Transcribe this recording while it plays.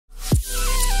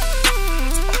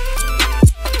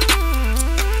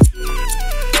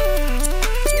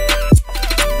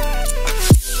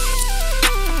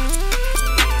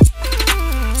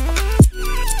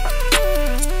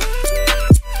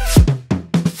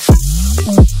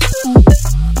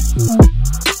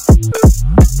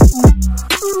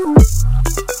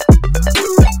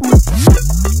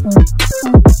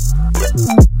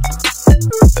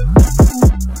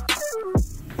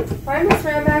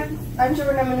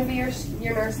going to be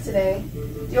your nurse today.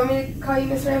 Do you want me to call you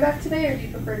Miss Ramback today, or do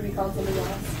you prefer to be called something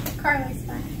else? Carly's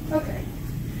fine. Okay.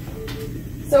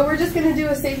 So we're just going to do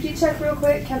a safety check real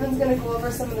quick. Kevin's going to go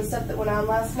over some of the stuff that went on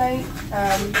last night.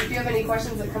 If you have any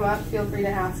questions that come up, feel free to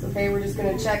ask, okay? We're just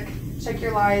going to check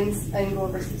your lines and go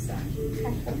over some stuff.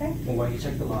 Okay? Well, while you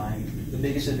check the line, the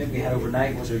biggest event we had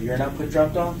overnight was our urine output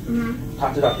dropped off.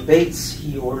 Talked to Dr. Bates.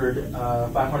 He ordered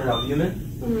 500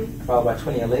 albumin, followed by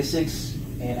 20 Lasix,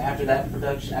 and after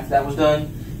that was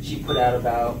done, she put out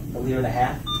about 1.5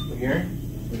 liters of urine.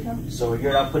 Okay. So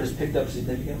your output is picked up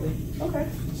significantly. Okay.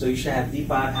 So you should have D5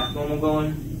 half normal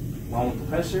going, along with the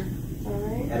pressure, All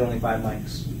right. at only 5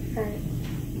 mics. All right.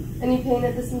 Any pain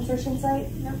at this insertion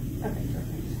site? No. Okay,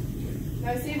 perfect.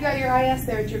 Now I see you've got your IS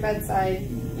there at your bedside.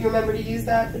 You remember to use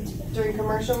that during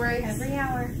commercial rates? Every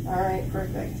hour. All right,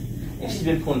 perfect. And she's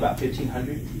been pulling about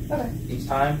 1,500 Okay. each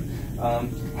time.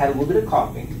 Had a little bit of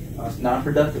coughing. It's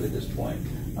non-productive at this point.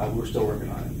 We're still working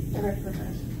on it. Okay, perfect.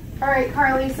 All right,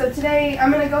 Carly, so today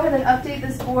I'm going to go ahead and update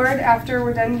this board after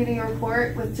we're done getting a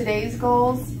report with today's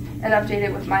goals and update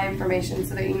it with my information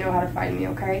so that you know how to find me,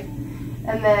 okay?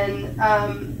 And then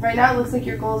right now it looks like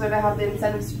your goals are to have the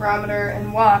incentive spirometer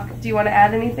and walk. Do you want to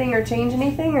add anything or change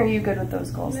anything, or are you good with those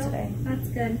goals today? That's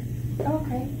good.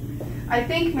 Okay. I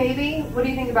think maybe, what do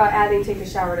you think about adding take a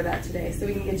shower to that today so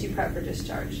we can get you prepped for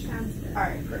discharge? Sounds good. All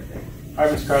right, perfect. All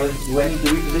right, Miss Carly, do I need to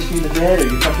reposition you in the bed, or are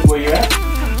you comfortable where you're at?